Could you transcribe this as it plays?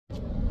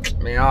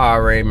Man, I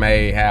already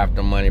made half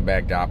the money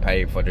back that I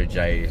paid for the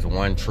J's.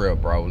 One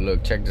trip, bro.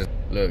 Look, check this.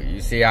 Look,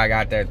 you see I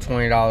got that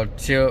 $20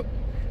 tip?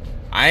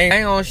 I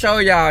ain't gonna show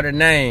y'all the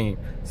name.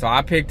 So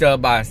I picked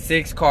up by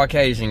 6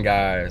 Caucasian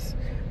guys.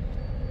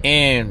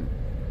 And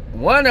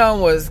one of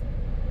them was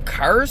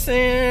cursing,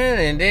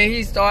 and then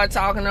he started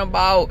talking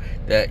about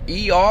the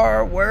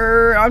ER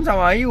word. I'm talking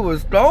about he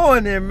was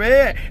throwing it,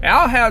 man. And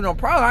I don't have no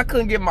problem. I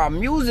couldn't get my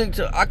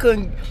I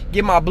couldn't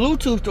get my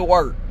Bluetooth to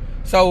work.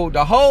 So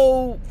the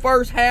whole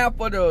first half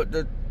of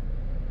the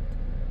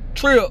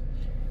trip,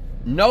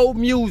 no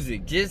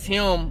music, just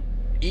him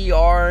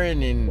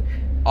ERing and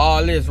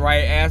all this,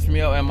 right? Asked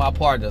me up and my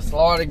part, the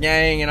Slaughter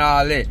Gang and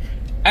all that.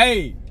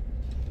 Hey,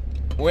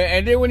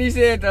 and then when he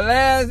said the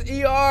last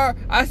ER,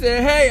 I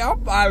said, hey,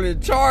 I'm filing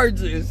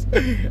charges.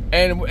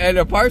 and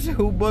the person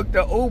who booked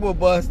the Uber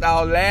bust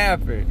out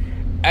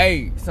laughing.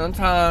 Hey,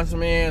 sometimes,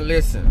 man,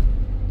 listen.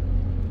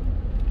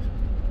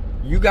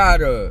 You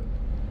gotta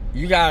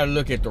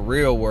look at the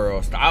real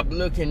world. Stop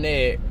looking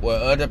at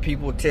what other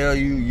people tell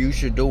you you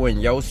should do in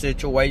your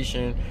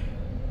situation.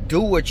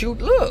 Do what you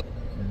look.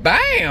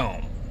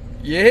 Bam.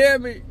 You hear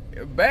me?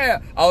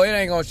 Bam. Oh, it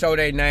ain't gonna show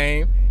their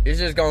name. It's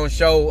just gonna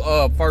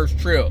show first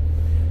trip.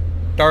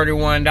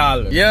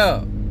 $31.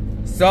 Yeah.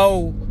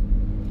 So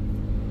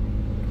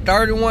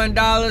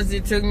 $31,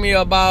 it took me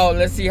about,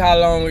 let's see how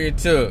long it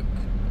took.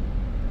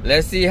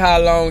 Let's see how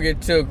long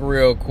it took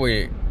real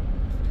quick.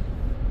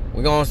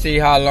 We're gonna see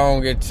how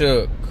long it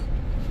took.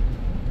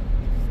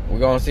 We're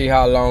gonna see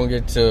how long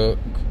it took.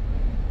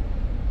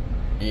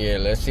 Yeah,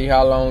 let's see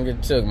how long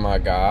it took, my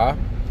guy.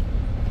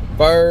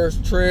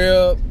 First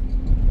trip.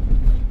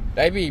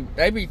 They be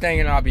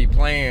thinking I'll be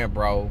playing,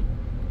 bro.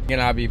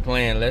 And I'll be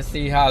playing. Let's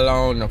see how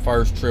long the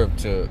first trip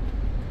took.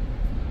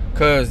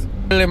 Cause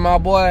really, my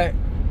boy,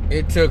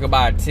 it took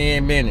about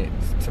 10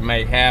 minutes to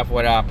make half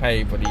what I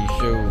paid for these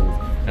shoes.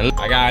 And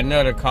I got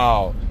another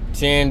call,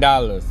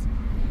 $10.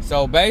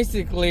 So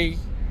basically,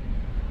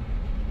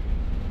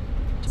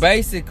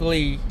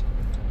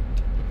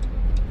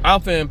 I'm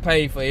finna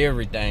pay for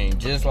everything,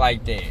 just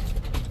like that.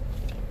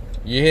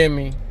 You hear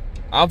me?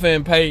 I'm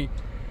finna pay.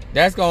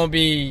 That's gonna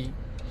be.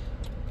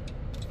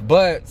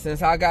 But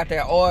since I got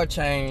that oil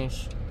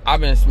change,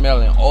 I've been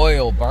smelling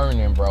oil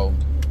burning, bro.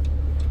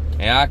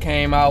 And I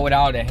came out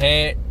without a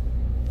hat.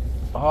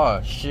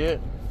 Oh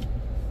shit!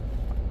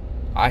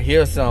 I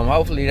hear something.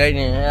 Hopefully they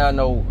didn't have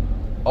no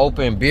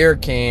open beer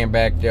can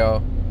back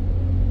there.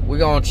 We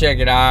gonna check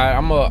it out.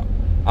 I'm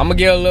gonna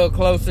get a little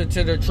closer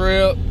to the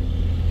trip.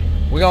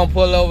 We gonna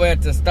pull over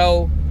at the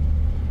store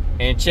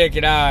and check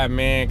it out,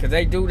 man. Cause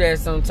they do that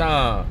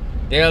sometimes.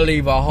 They'll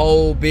leave a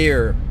whole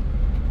beer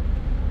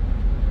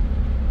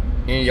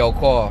in your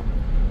car.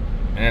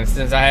 And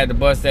since I had to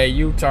bust that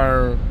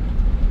U-turn,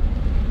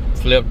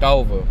 flipped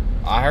over.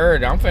 I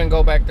heard it. I'm finna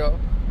go back there.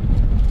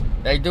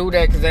 They do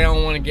that because they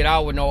don't want to get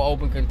out with no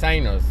open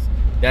containers.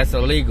 That's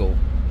illegal.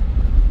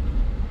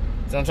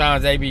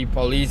 Sometimes they be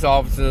police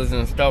officers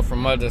and stuff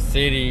from other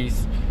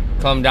cities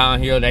come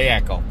down here, they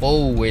act a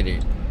fool with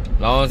it. As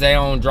long as they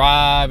don't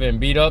drive and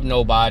beat up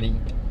nobody.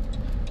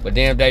 But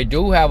then if they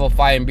do have a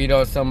fight and beat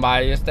up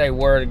somebody, it's their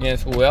word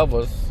against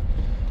whoever's.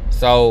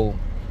 So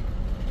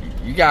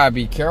you gotta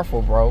be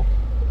careful, bro.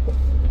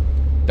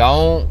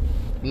 Don't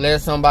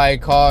let somebody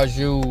cause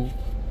you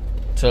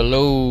to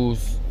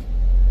lose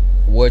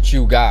what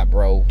you got,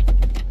 bro.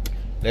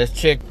 Let's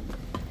check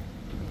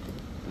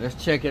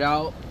it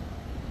out.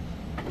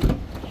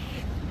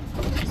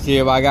 See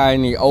if I got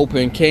any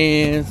open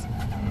cans.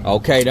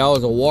 Okay, that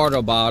was a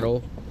water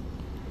bottle.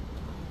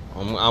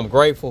 I'm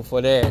grateful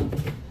for that.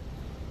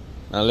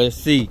 Now let's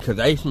see, cause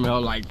they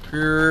smell like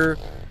pure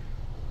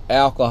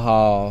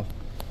alcohol.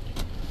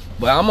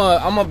 But I'm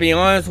gonna be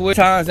honest with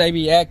you, times they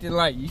be acting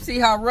like, you see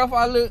how rough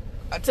I look?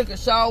 I took a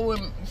shower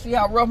and you see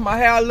how rough my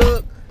hair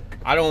look?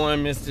 I don't want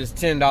to miss this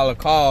 $10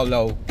 call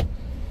though.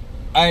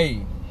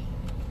 Hey,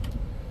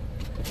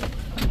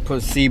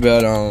 put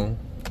seatbelt on.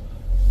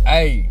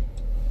 Hey,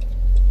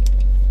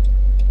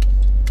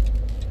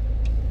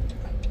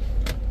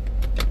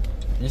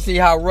 you see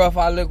how rough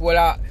I look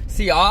without?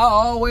 See, I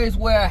always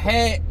wear a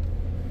hat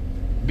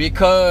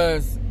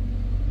because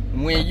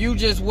when you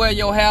just wear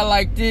your hair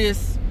like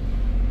this,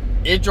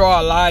 it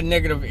draw a lot of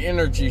negative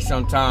energy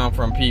sometimes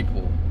from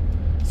people.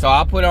 So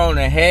I put on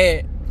a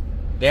hat.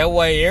 That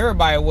way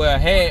everybody wear a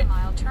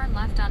hat. Turn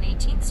left on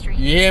 18th Street.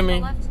 You hear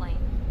me?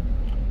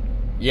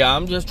 Yeah,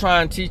 I'm just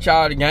trying to teach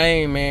y'all the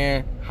game,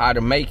 man. How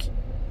to make it.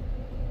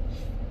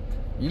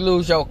 You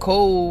lose your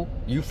cool,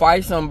 you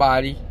fight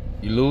somebody,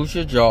 you lose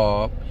your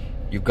job,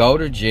 you go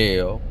to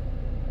jail,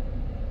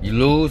 you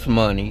lose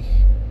money.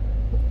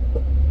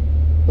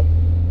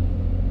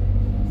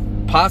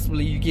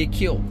 Possibly you get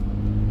killed.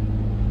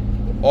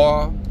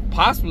 Or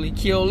possibly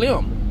kill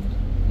them.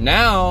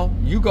 Now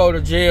you go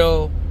to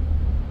jail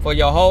for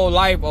your whole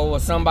life over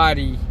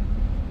somebody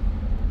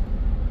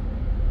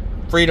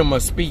freedom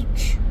of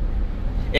speech.